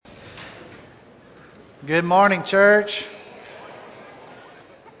Good morning, church.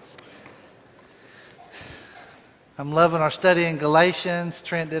 I'm loving our study in Galatians.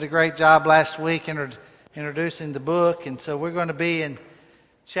 Trent did a great job last week introducing the book, and so we're going to be in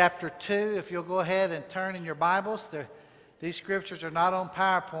chapter 2. If you'll go ahead and turn in your Bibles. These scriptures are not on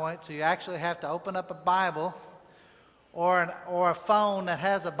PowerPoint, so you actually have to open up a Bible or a phone that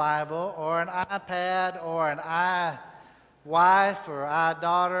has a Bible or an iPad or an iWife or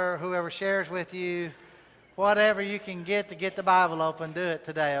iDaughter, whoever shares with you. Whatever you can get to get the Bible open, do it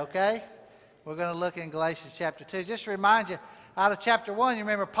today, okay? We're going to look in Galatians chapter 2. Just to remind you, out of chapter 1, you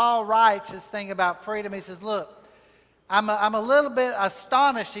remember Paul writes this thing about freedom. He says, look, I'm a little bit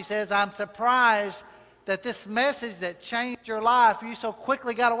astonished, he says. I'm surprised that this message that changed your life, you so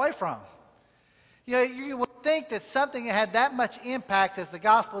quickly got away from. You know, you would think that something that had that much impact as the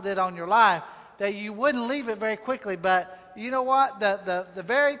gospel did on your life, that you wouldn't leave it very quickly. But you know what? The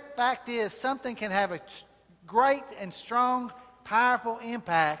very fact is something can have a great and strong, powerful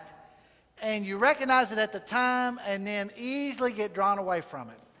impact, and you recognize it at the time and then easily get drawn away from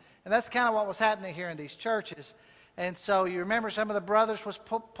it. And that's kind of what was happening here in these churches. And so you remember some of the brothers was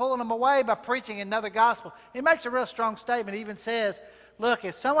pulling them away by preaching another gospel. He makes a real strong statement. He even says, look,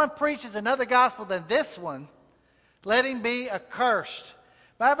 if someone preaches another gospel than this one, let him be accursed.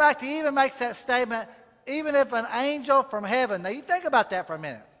 Matter of fact, he even makes that statement, even if an angel from heaven. Now you think about that for a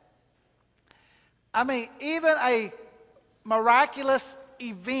minute. I mean, even a miraculous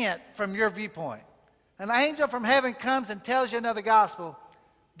event from your viewpoint. An angel from heaven comes and tells you another gospel.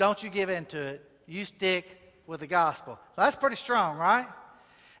 Don't you give in to it. You stick with the gospel. So that's pretty strong, right?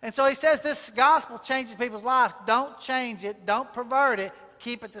 And so he says this gospel changes people's lives. Don't change it. Don't pervert it.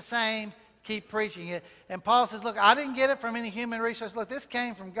 Keep it the same. Keep preaching it. And Paul says, look, I didn't get it from any human resource. Look, this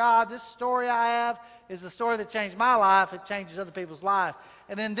came from God. This story I have is the story that changed my life. It changes other people's life.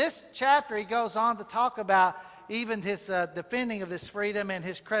 And in this chapter, he goes on to talk about even his defending of this freedom and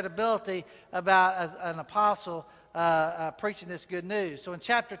his credibility about as an apostle preaching this good news. So in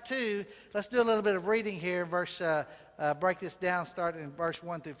chapter 2, let's do a little bit of reading here. Break this down, starting in verse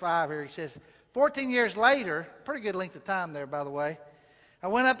 1 through 5 here. He says, 14 years later, pretty good length of time there, by the way, I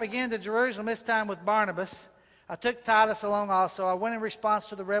went up again to Jerusalem, this time with Barnabas. I took Titus along also. I went in response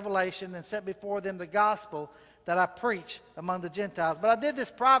to the revelation and set before them the gospel that I preach among the Gentiles. But I did this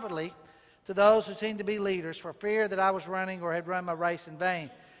privately to those who seemed to be leaders, for fear that I was running or had run my race in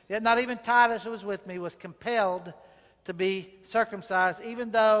vain. Yet not even Titus, who was with me, was compelled to be circumcised, even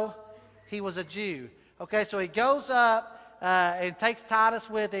though he was a Jew. Okay, so he goes up and takes Titus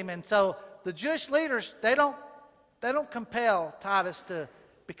with him. And so the Jewish leaders, they don't compel Titus to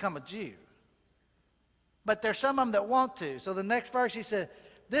become a Jew. But there's some of them that want to. So the next verse he said,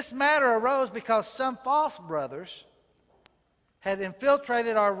 this matter arose because some false brothers had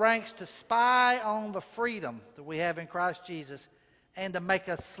infiltrated our ranks to spy on the freedom that we have in Christ Jesus and to make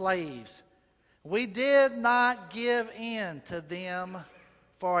us slaves. We did not give in to them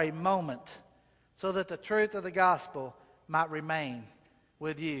for a moment so that the truth of the gospel might remain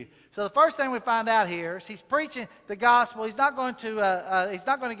with you. So the first thing we find out here is he's preaching the gospel. He's not going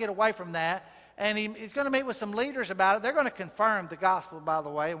to get away from that, and he's going to meet with some leaders about it. They're going to confirm the gospel, by the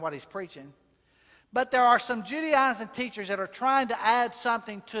way, and what he's preaching. But there are some Judaizing teachers that are trying to add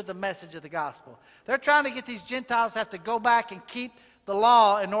something to the message of the gospel. They're trying to get these Gentiles to have to go back and keep the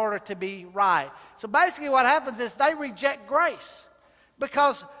law in order to be right. So basically what happens is they reject grace,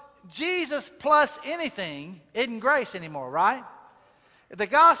 because Jesus plus anything isn't grace anymore, right? The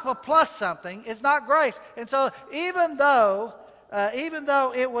gospel plus something is not grace. And so even though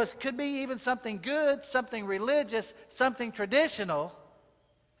it could be even something good, something religious, something traditional,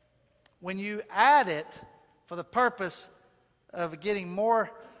 when you add it for the purpose of getting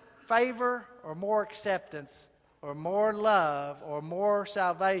more favor or more acceptance or more love or more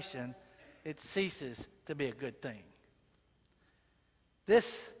salvation, it ceases to be a good thing.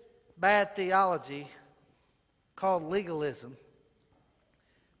 This bad theology, called legalism,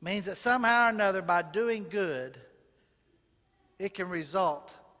 means that somehow or another, by doing good, it can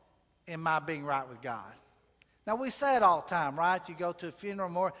result in my being right with God. Now, we say it all the time, right? You go to a funeral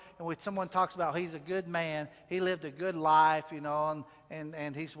more, and when someone talks about he's a good man, he lived a good life, you know,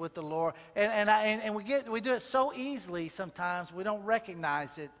 and he's with the Lord. And we do it so easily sometimes we don't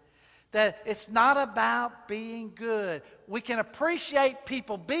recognize it, that it's not about being good. We can appreciate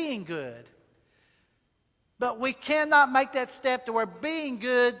people being good, but we cannot make that step to where being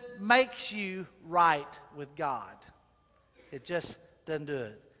good makes you right with God. It just doesn't do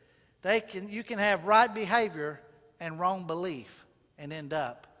it. You can have right behavior and wrong belief and end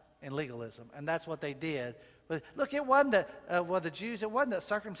up in legalism. And that's what they did But look, it wasn't that, the Jews, it wasn't that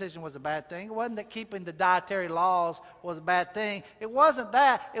circumcision was a bad thing. It wasn't that keeping the dietary laws was a bad thing. It wasn't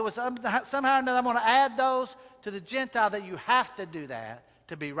that. It was somehow or another, I'm going to add those to the Gentile, that you have to do that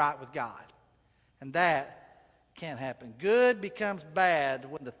to be right with God. And that can't happen. Good becomes bad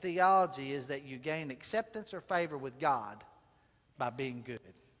when the theology is that you gain acceptance or favor with God by being good.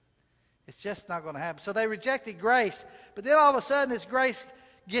 It's just not going to happen. So they rejected grace, but then all of a sudden this grace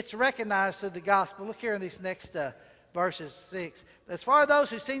gets recognized through the gospel. Look here in these next verses 6. As far as those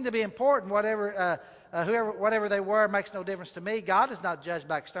who seem to be important, whatever they were, makes no difference to me. God is not judged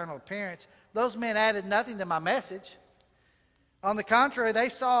by external appearance. Those men added nothing to my message. On the contrary, they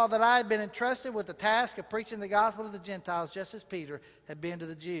saw that I had been entrusted with the task of preaching the gospel to the Gentiles, just as Peter had been to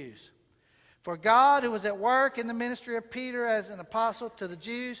the Jews. For God, who was at work in the ministry of Peter as an apostle to the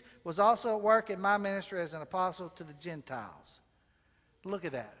Jews, was also at work in my ministry as an apostle to the Gentiles. Look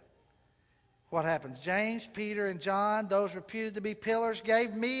at that. What happens? James, Peter, and John, those reputed to be pillars,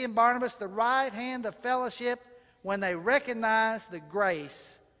 gave me and Barnabas the right hand of fellowship when they recognized the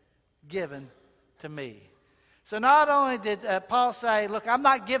grace given to me. So not only did Paul say, look, I'm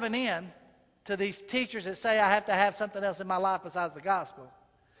not giving in to these teachers that say I have to have something else in my life besides the gospel.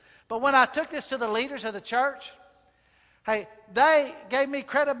 But when I took this to the leaders of the church, hey, they gave me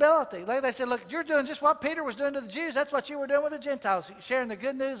credibility. They said, look, you're doing just what Peter was doing to the Jews. That's what you were doing with the Gentiles, sharing the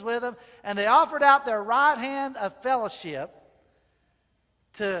good news with them. And they offered out their right hand of fellowship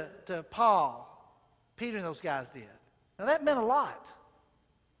to Paul. Peter and those guys did. Now that meant a lot.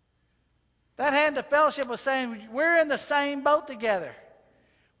 That hand of fellowship was saying, we're in the same boat together.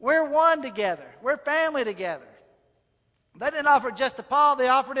 We're one together. We're family together. They didn't offer it just to Paul. They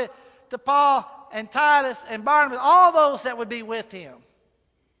offered it to Paul and Titus and Barnabas, all those that would be with him.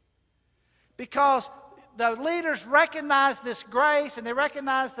 Because the leaders recognized this grace and they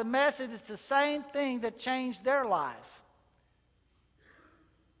recognized the message. It's the same thing that changed their life.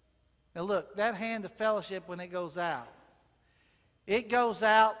 Now look, that hand of fellowship, when it goes out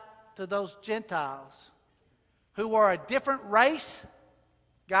to those Gentiles who are a different race.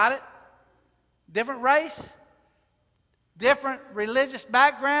 Got it? Different race, different religious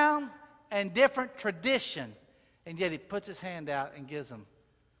background, and different tradition. And yet he puts his hand out and gives them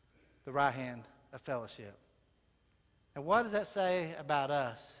the right hand of fellowship. And what does that say about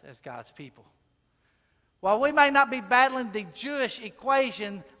us as God's people? While we may not be battling the Jewish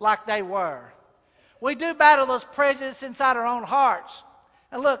equation like they were, we do battle those prejudices inside our own hearts.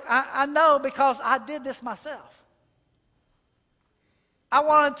 And look, I know because I did this myself. I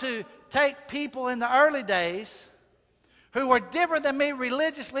wanted to take people in the early days who were different than me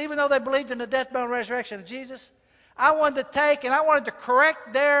religiously, even though they believed in the death, burial, and resurrection of Jesus. I wanted to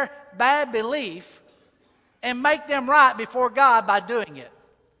correct their bad belief and make them right before God by doing it.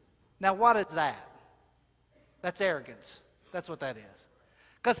 Now, what is that? That's arrogance. That's what that is.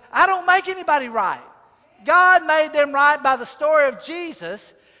 Because I don't make anybody right. God made them right by the story of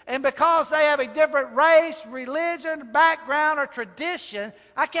Jesus, and because they have a different race, religion, background, or tradition,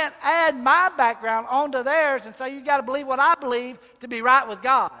 I can't add my background onto theirs and say, you got to believe what I believe to be right with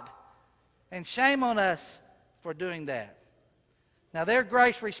God. And shame on us for doing that. Now, their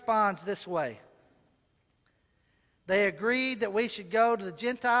grace responds this way. They agreed that we should go to the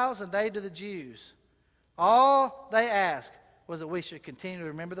Gentiles and they to the Jews. All they asked was that we should continue to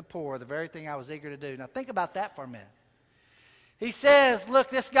remember the poor, the very thing I was eager to do. Now think about that for a minute. He says, look,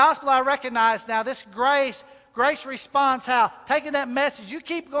 this gospel I recognize now, this grace responds how? Taking that message, you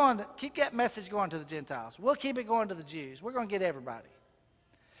keep that message going to the Gentiles. We'll keep it going to the Jews. We're going to get everybody.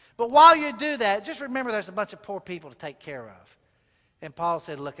 But while you do that, just remember there's a bunch of poor people to take care of. And Paul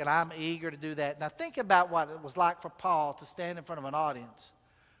said, look, and I'm eager to do that. Now think about what it was like for Paul to stand in front of an audience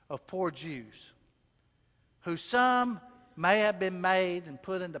of poor Jews, who some may have been made and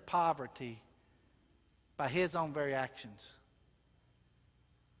put into poverty by his own very actions.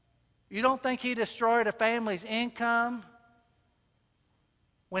 You don't think he destroyed a family's income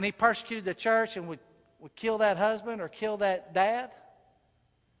when he persecuted the church and would kill that husband or kill that dad?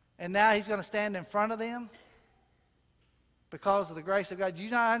 And now he's going to stand in front of them because of the grace of God. Do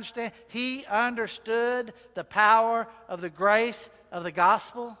you not understand? He understood the power of the grace of the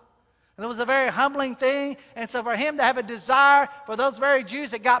gospel. And it was a very humbling thing. And so for him to have a desire for those very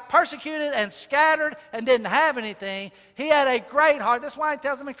Jews that got persecuted and scattered and didn't have anything, he had a great heart. That's why he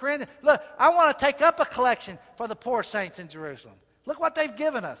tells them in Corinthians, look, I want to take up a collection for the poor saints in Jerusalem. Look what they've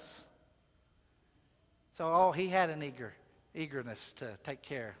given us. So, he had an eagerness to take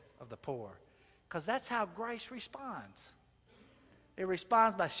care of the poor. Because that's how grace responds. It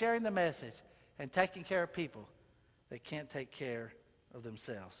responds by sharing the message and taking care of people that can't take care of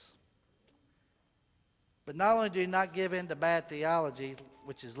themselves. But not only do you not give in to bad theology,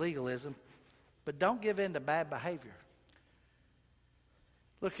 which is legalism, but don't give in to bad behavior.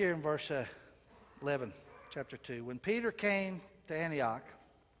 Look here in verse 11, chapter 2. When Peter came to Antioch,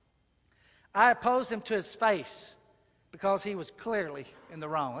 I opposed him to his face because he was clearly in the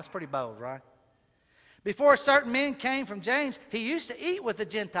wrong. That's pretty bold, right? Before certain men came from James, he used to eat with the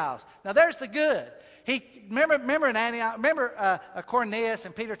Gentiles. Now there's the good. Remember in Antioch, Cornelius,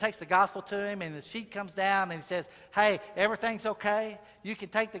 and Peter takes the gospel to him, and the sheet comes down, and he says, hey, everything's okay. You can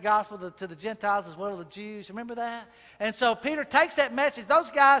take the gospel to the Gentiles as well as the Jews. Remember that? And so Peter takes that message.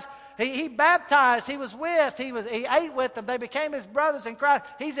 Those guys, he baptized, he was with, he ate with them. They became his brothers in Christ.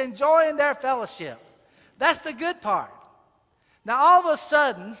 He's enjoying their fellowship. That's the good part. Now all of a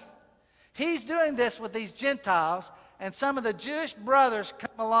sudden, he's doing this with these Gentiles, and some of the Jewish brothers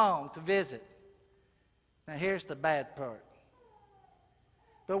come along to visit. Now here's the bad part.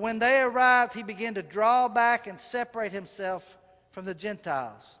 But when they arrived, he began to draw back and separate himself from the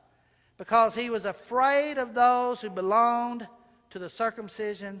Gentiles, because he was afraid of those who belonged to the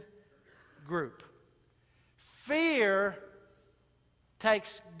circumcision group. Fear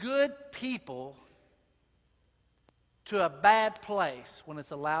takes good people to a bad place when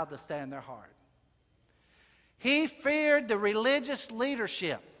it's allowed to stay in their heart. He feared the religious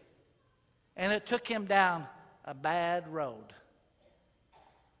leadership, and it took him down a bad road.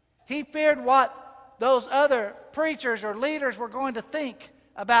 He feared what those other preachers or leaders were going to think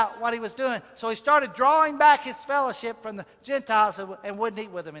about what he was doing. So he started drawing back his fellowship from the Gentiles and wouldn't eat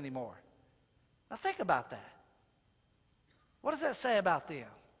with them anymore. Now think about that. What does that say about them?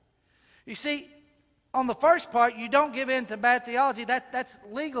 You see, on the first part, you don't give in to bad theology. That's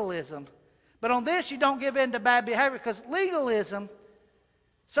legalism. But on this, you don't give in to bad behavior, because legalism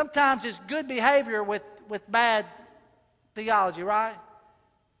sometimes is good behavior with bad theology, right?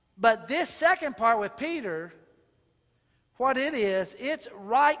 But this second part with Peter, what it is, it's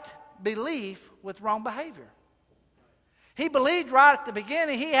right belief with wrong behavior. He believed right at the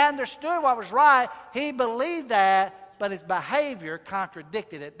beginning. He understood what was right. He believed that, but his behavior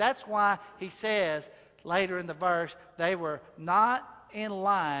contradicted it. That's why he says later in the verse, they were not in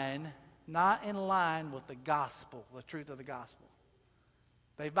line with the gospel, the truth of the gospel.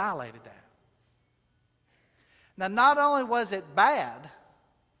 They violated that. Now, not only was it bad,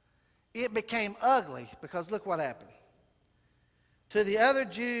 it became ugly, because look what happened. To the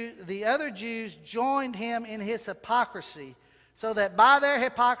other Jews joined him in his hypocrisy, so that by their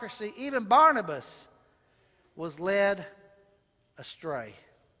hypocrisy, even Barnabas was led astray.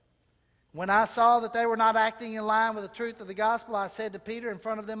 When I saw that they were not acting in line with the truth of the gospel, I said to Peter in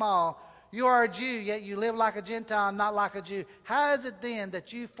front of them all, you are a Jew, yet you live like a Gentile and not like a Jew. How is it then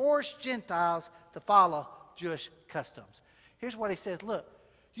that you force Gentiles to follow Jewish customs? Here's what he says. Look,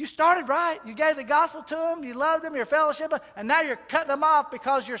 you started right. You gave the gospel to them. You loved them. You're fellowship. And now you're cutting them off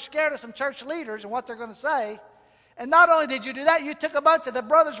because you're scared of some church leaders and what they're going to say. And not only did you do that, you took a bunch of the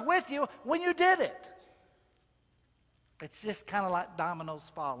brothers with you when you did it. It's just kind of like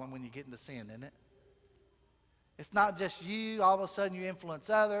dominoes falling when you get into sin, isn't it? It's not just you. All of a sudden you influence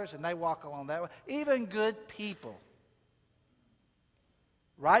others and they walk along that way. Even good people.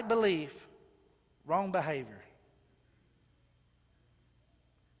 Right belief, wrong behavior.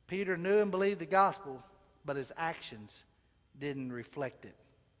 Peter knew and believed the gospel, but his actions didn't reflect it.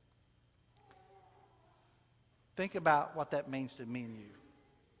 Think about what that means to me and you.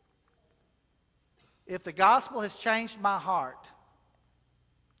 If the gospel has changed my heart,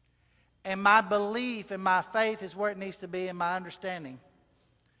 and my belief and my faith is where it needs to be in my understanding,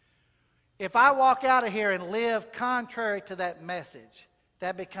 if I walk out of here and live contrary to that message,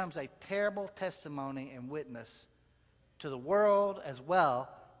 that becomes a terrible testimony and witness to the world as well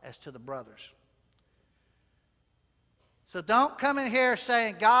as to the brothers. So don't come in here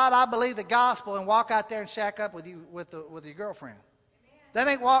saying, God, I believe the gospel, and walk out there and shack up with you with your girlfriend. That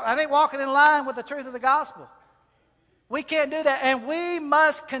ain't walking in line with the truth of the gospel. We can't do that. And we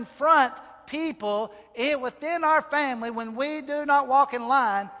must confront people within our family when we do not walk in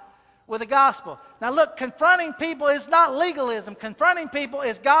line with the gospel. Now look, confronting people is not legalism. Confronting people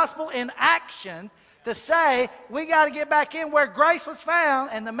is gospel in action, to say we got to get back in where grace was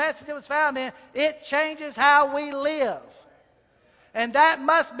found, and the message it was found in, it changes how we live. And that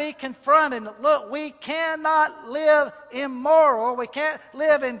must be confronted. Look, we cannot live immoral. We can't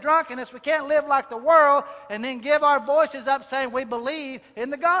live in drunkenness. We can't live like the world and then give our voices up saying we believe in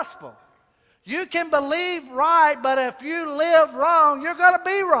the gospel. You can believe right, but if you live wrong, you're going to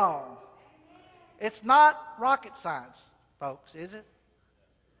be wrong. It's not rocket science, folks, is it?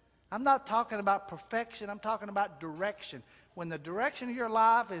 I'm not talking about perfection. I'm talking about direction. when the direction of your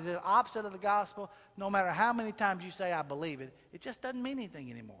life is the opposite of the gospel, no matter how many times you say, I believe it, it just doesn't mean anything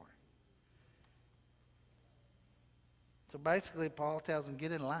anymore. So basically, Paul tells them,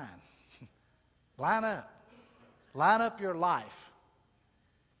 get in line. Line up. Line up your life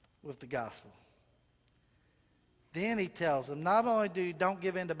with the gospel. Then he tells them, not only do you don't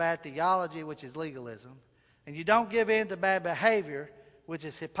give in to bad theology, which is legalism, and you don't give in to bad behavior, which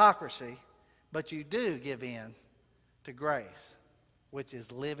is hypocrisy, but you do give in to grace, which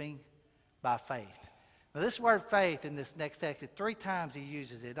is living by faith. Now, this word faith in this next text, 3 times he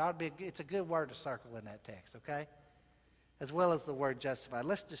uses it. It's a good word to circle in that text, okay? As well as the word justified.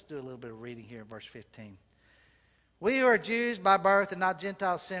 Let's just do a little bit of reading here in verse 15. We who are Jews by birth and not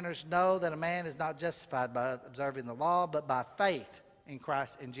Gentile sinners know that a man is not justified by observing the law, but by faith in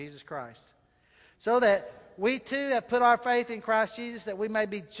Christ, in Jesus Christ. So that we too have put our faith in Christ Jesus, that we may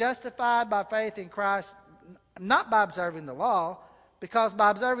be justified by faith in Christ, not by observing the law, because by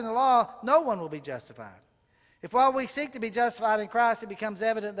observing the law, no one will be justified. If while we seek to be justified in Christ, it becomes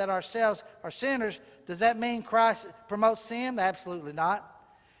evident that ourselves are sinners, does that mean Christ promotes sin? Absolutely not.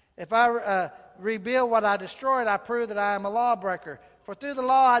 If I rebuild what I destroyed, I prove that I am a lawbreaker. For through the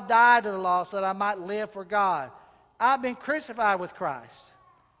law I died to the law so that I might live for God. I've been crucified with Christ.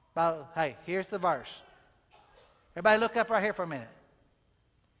 Hey, here's the verse. Everybody look up right here for a minute.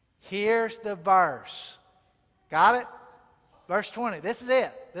 Here's the verse. Got it? Verse 20. This is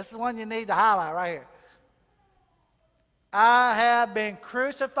it. This is the one you need to highlight right here. I have been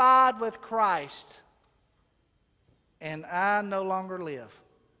crucified with Christ, and I no longer live,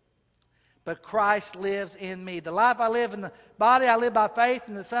 but Christ lives in me. The life I live in the body, I live by faith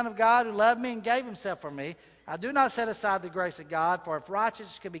in the Son of God who loved me and gave himself for me. I do not set aside the grace of God, for if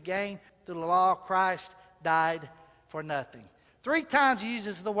righteousness could be gained through the law, Christ died for nothing. 3 times he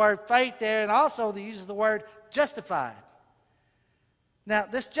uses the word faith there, and also he uses the word justified. Now,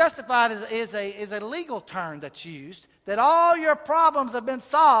 this justified is a legal term that's used, that all your problems have been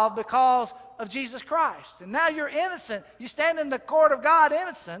solved because of Jesus Christ. And now you're innocent. You stand in the court of God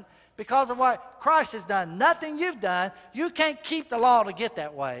innocent because of what Christ has done. Nothing you've done. You can't keep the law to get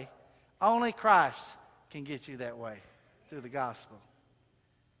that way. Only Christ can get you that way through the gospel.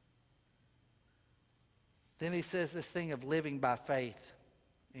 Then he says this thing of living by faith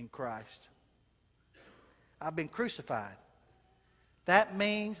in Christ. I've been crucified. That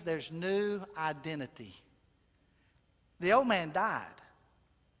means there's new identity. The old man died.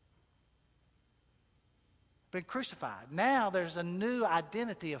 Been crucified. Now there's a new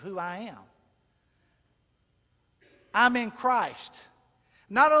identity of who I am. I'm in Christ.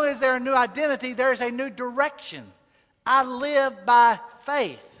 Not only is there a new identity, there is a new direction. I live by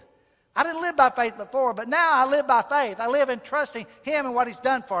faith. I didn't live by faith before, but now I live by faith. I live in trusting him and what he's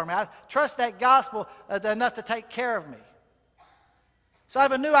done for me. I trust that gospel enough to take care of me. So I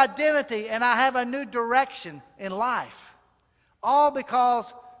have a new identity and I have a new direction in life. All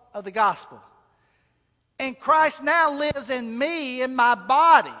because of the gospel. And Christ now lives in me, in my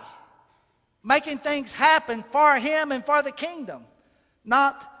body, making things happen for him and for the kingdom,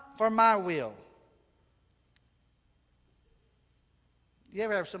 not for my will. You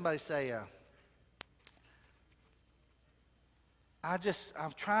ever have somebody say, I'm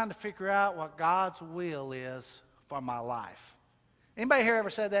trying to figure out what God's will is for my life. Anybody here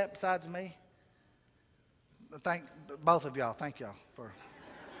ever said that besides me? Thank both of y'all. Thank y'all for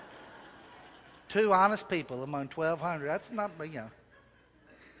 2 honest people among 1,200. That's not,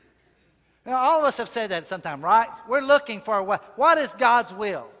 Now, all of us have said that sometime, right? We're looking for what is God's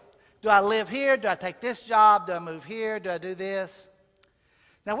will? Do I live here? Do I take this job? Do I move here? Do I do this?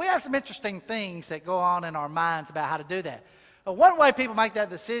 Now, we have some interesting things that go on in our minds about how to do that. One way people make that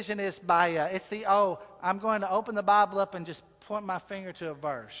decision is by, I'm going to open the Bible up and just point my finger to a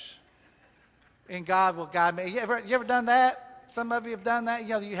verse. And God will guide me. You ever done that? Some of you have done that.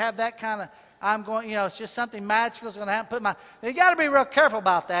 You have that kind of, it's just something magical is going to happen. You got to be real careful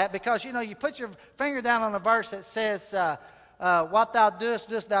about that because, you put your finger down on a verse that says, what thou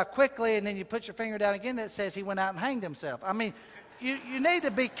doest thou quickly, and then you put your finger down again that says he went out and hanged himself. I mean, you need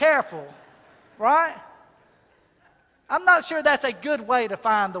to be careful, right? I'm not sure that's a good way to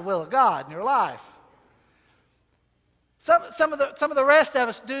find the will of God in your life. Some of the rest of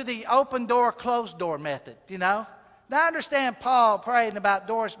us do the open door, closed door method, Now, I understand Paul praying about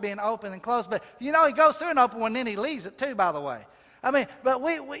doors being open and closed, but, he goes through an open one, then he leaves it too, by the way. But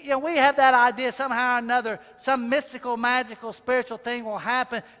we have that idea somehow or another, some mystical, magical, spiritual thing will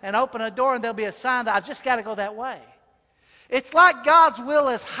happen and open a door and there'll be a sign that I've just got to go that way. It's like God's will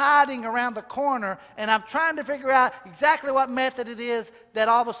is hiding around the corner and I'm trying to figure out exactly what method it is that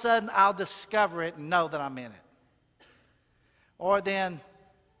all of a sudden I'll discover it and know that I'm in it. Or then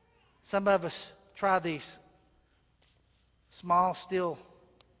some of us try these small, still,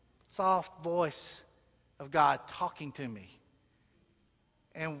 soft voice of God talking to me.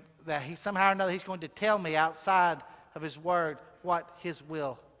 And that He somehow or another He's going to tell me outside of His Word what His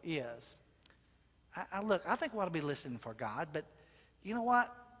will is. I think we ought to be listening for God, but you know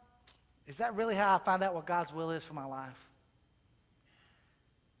what? Is that really how I find out what God's will is for my life?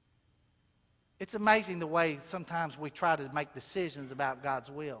 It's amazing the way sometimes we try to make decisions about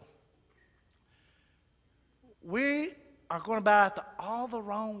God's will. We are going about it all the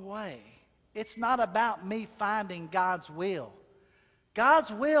wrong way. It's not about me finding God's will.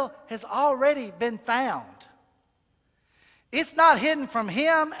 God's will has already been found. It's not hidden from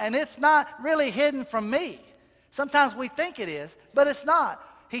Him, and it's not really hidden from me. Sometimes we think it is, but it's not.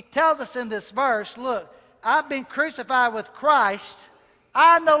 He tells us in this verse, look, I've been crucified with Christ.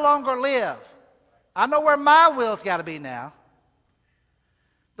 I no longer live. I know where my will's got to be now.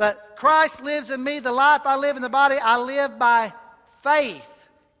 But Christ lives in me. The life I live in the body, I live by faith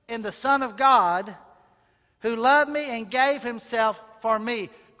in the Son of God who loved me and gave Himself for me.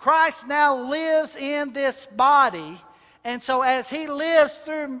 Christ now lives in this body. And so as He lives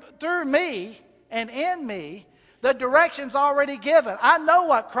through me and in me, the direction's already given. I know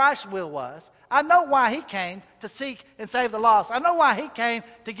what Christ's will was. I know why He came to seek and save the lost. I know why He came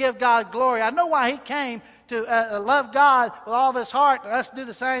to give God glory. I know why He came to love God with all of His heart, and us do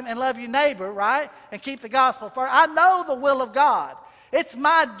the same, and love your neighbor, right? And keep the gospel first. I know the will of God. It's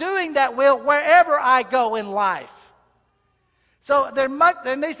my doing that will wherever I go in life. So there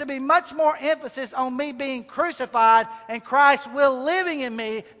needs to be much more emphasis on me being crucified and Christ's will living in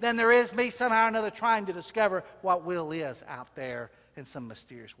me than there is me somehow or another trying to discover what will is out there in some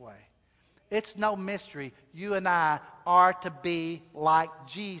mysterious way. It's no mystery. You and I are to be like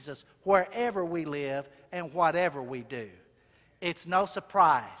Jesus wherever we live and whatever we do. It's no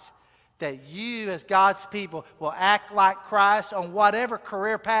surprise that you as God's people will act like Christ on whatever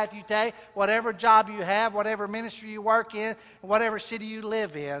career path you take, whatever job you have, whatever ministry you work in, whatever city you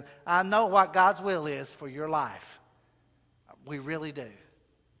live in. I know what God's will is for your life. We really do.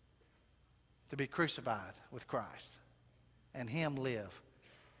 To be crucified with Christ and Him live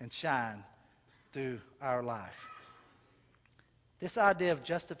and shine through our life. This idea of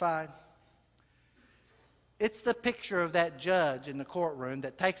justified, it's the picture of that judge in the courtroom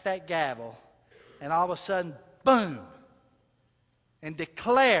that takes that gavel and all of a sudden, boom, and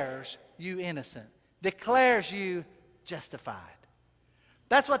declares you innocent, declares you justified.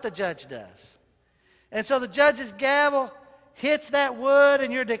 That's what the judge does. And so the judge's gavel hits that wood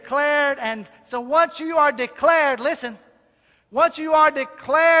and you're declared. And so once you are declared, listen, once you are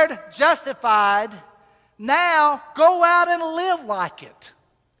declared justified, now go out and live like it.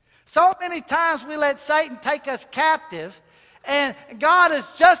 So many times we let Satan take us captive, and God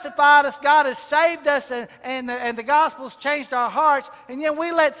has justified us, God has saved us, and the gospel's changed our hearts, and then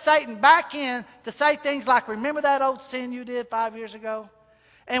we let Satan back in to say things like, remember that old sin you did 5 years ago?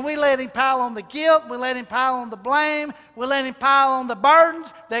 And we let him pile on the guilt, we let him pile on the blame, we let him pile on the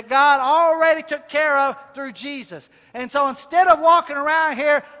burdens that God already took care of through Jesus. And so instead of walking around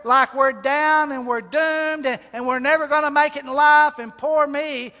here like we're down and we're doomed and we're never going to make it in life and poor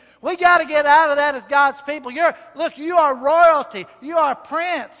me, we got to get out of that as God's people. Look, you are royalty. You are a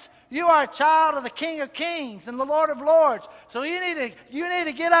prince. You are a child of the King of Kings and the Lord of Lords. So you need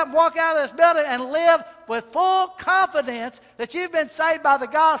to get up and walk out of this building and live with full confidence that you've been saved by the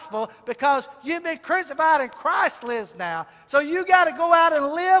gospel because you've been crucified and Christ lives now. So you got to go out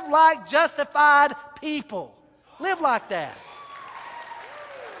and live like justified people. Live like that.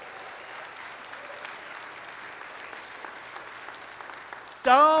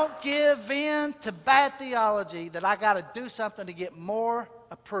 Don't give in to bad theology that I got to do something to get more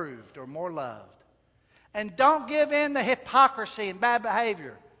approved or more loved. And don't give in to hypocrisy and bad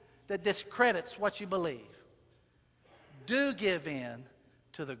behavior that discredits what you believe. Do give in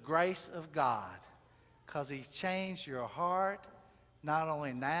to the grace of God because He changed your heart not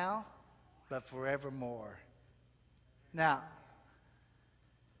only now but forevermore. Now,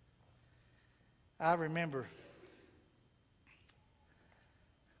 I remember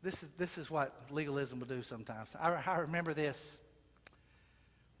this is what legalism will do sometimes. I remember this.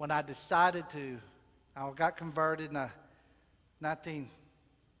 When I got converted in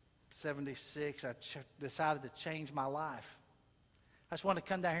 1976, I decided to change my life. I just wanted to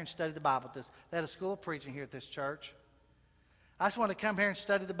come down here and study the Bible. They had a school of preaching here at this church. I just wanted to come here and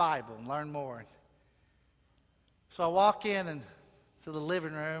study the Bible and learn more. So I walk in to the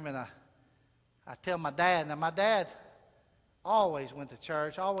living room and I tell my dad. Now my dad always went to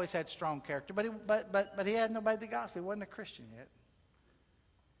church, always had strong character, but he hadn't obeyed the gospel. He wasn't a Christian yet.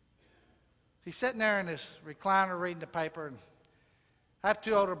 He's sitting there in his recliner reading the paper, and I have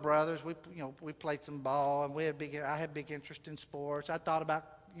two older brothers. We played some ball, and I had big interest in sports. I thought about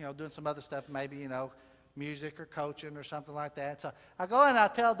doing some other stuff, maybe music or coaching or something like that. So I go in and I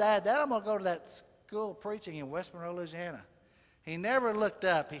tell Dad, I'm going to go to that school of preaching in West Monroe, Louisiana. He never looked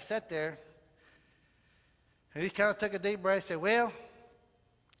up. He sat there, and he kind of took a deep breath. He said, "Well,"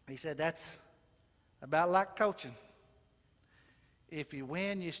 he said, "that's about like coaching. If you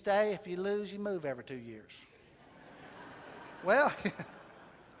win, you stay. If you lose, you move every 2 years." Well,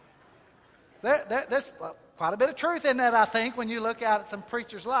 there's quite a bit of truth in that, I think, when you look out at some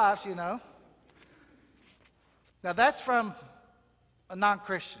preachers' lives, Now, that's from a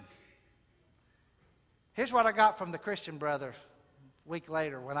non-Christian. Here's what I got from the Christian brother a week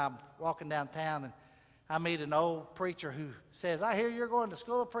later when I'm walking downtown and I meet an old preacher who says, "I hear you're going to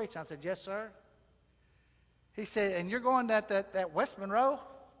school of preaching." I said, "Yes, sir." He said, "And you're going to that West Monroe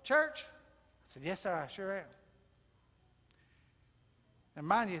church?" I said, "Yes, sir, I sure am." And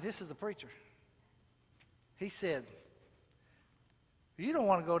mind you, this is the preacher. He said, "You don't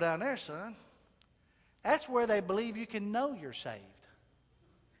want to go down there, son. That's where they believe you can know you're saved."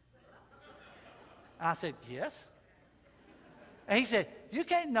 And I said, "Yes." And he said, "You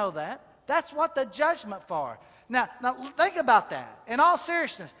can't know that. That's what the judgment for." Now think about that. In all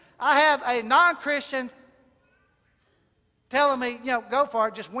seriousness, I have a non-Christian telling me, go for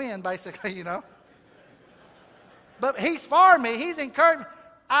it, just win, basically, But he's for me. He's encouraging me.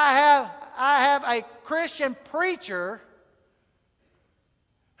 I have a Christian preacher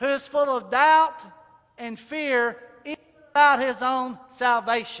who is full of doubt and fear even about his own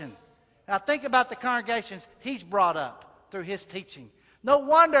salvation. Now think about the congregations he's brought up through his teaching. No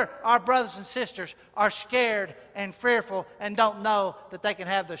wonder our brothers and sisters are scared and fearful and don't know that they can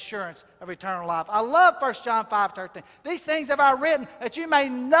have the assurance of eternal life. I love 1 John 5:13. "These things have I written that you may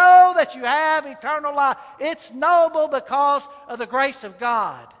know that you have eternal life." It's knowable because of the grace of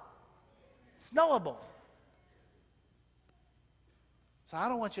God. It's knowable. So I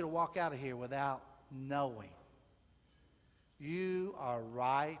don't want you to walk out of here without knowing you are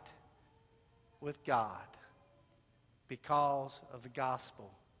right with God because of the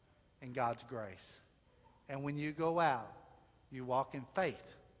gospel and God's grace. And when you go out, you walk in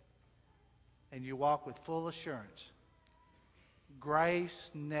faith and you walk with full assurance.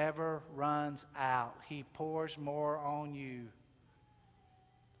 Grace never runs out. He pours more on you.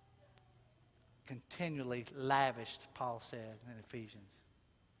 Continually lavished, Paul said in Ephesians.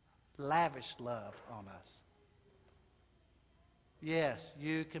 Lavished love on us. Yes,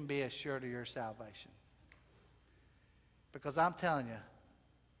 you can be assured of your salvation. Because I'm telling you,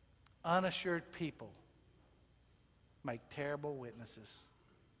 unassured people make terrible witnesses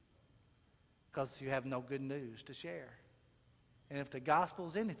because you have no good news to share. And if the gospel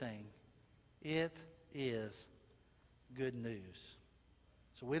is anything, it is good news.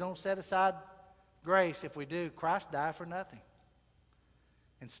 So we don't set aside grace. If we do, Christ died for nothing.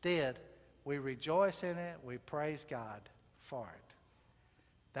 Instead, we rejoice in it. We praise God for it.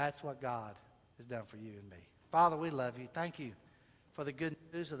 That's what God has done for you and me. Father, we love you. Thank you for the good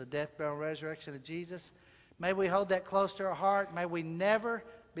news of the death, burial, and resurrection of Jesus. May we hold that close to our heart. May we never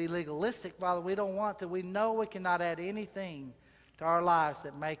be legalistic, Father. We don't want to. We know we cannot add anything to our lives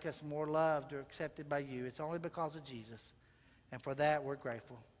that make us more loved or accepted by you. It's only because of Jesus. And for that, we're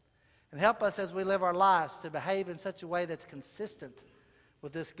grateful. And help us as we live our lives to behave in such a way that's consistent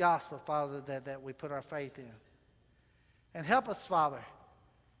with this gospel, Father, that we put our faith in. And help us, Father,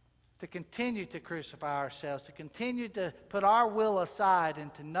 to continue to crucify ourselves, to continue to put our will aside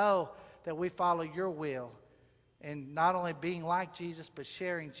and to know that we follow your will and not only being like Jesus, but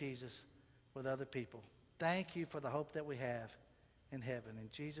sharing Jesus with other people. Thank you for the hope that we have in heaven.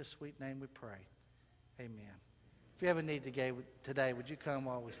 In Jesus' sweet name we pray. Amen. If you have a need today, would you come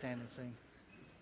while we stand and sing?